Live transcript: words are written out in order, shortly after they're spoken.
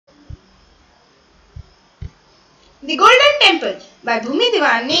The Golden Temple by Bhumi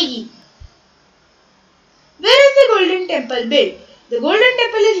Negi. Where is the Golden Temple built? The Golden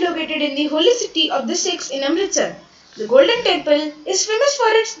Temple is located in the holy city of the Sikhs in Amritsar. The Golden Temple is famous for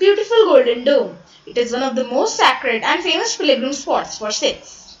its beautiful golden dome. It is one of the most sacred and famous pilgrim spots for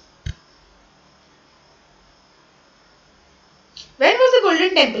Sikhs. When was the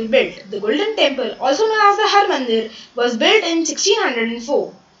Golden Temple built? The Golden Temple, also known as the Har Mandir, was built in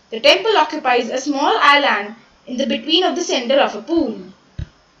 1604. The temple occupies a small island in the between of the center of a pool.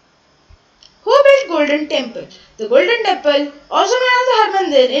 Who built Golden Temple? The Golden Temple, also known as the Har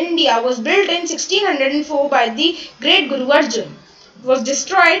Mandir in India, was built in 1604 by the great Guru Arjan. It was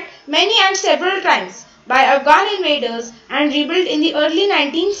destroyed many and several times by Afghan invaders and rebuilt in the early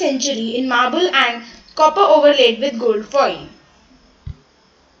 19th century in marble and copper overlaid with gold foil.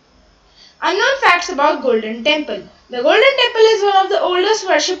 Unknown facts about Golden Temple. The Golden Temple is one of the oldest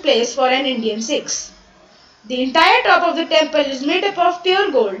worship places for an Indian Sikhs. The entire top of the temple is made up of pure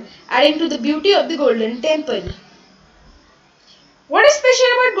gold, adding to the beauty of the Golden Temple. What is special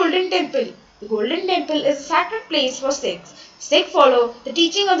about Golden Temple? The Golden Temple is a sacred place for Sikhs. Sikhs follow the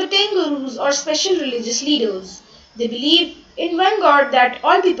teaching of the 10 Gurus or special religious leaders. They believe in one God that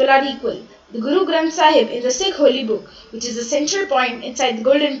all people are equal. The Guru Granth Sahib in the Sikh Holy Book, which is the central point inside the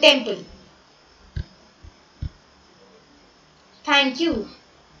Golden Temple. Thank you.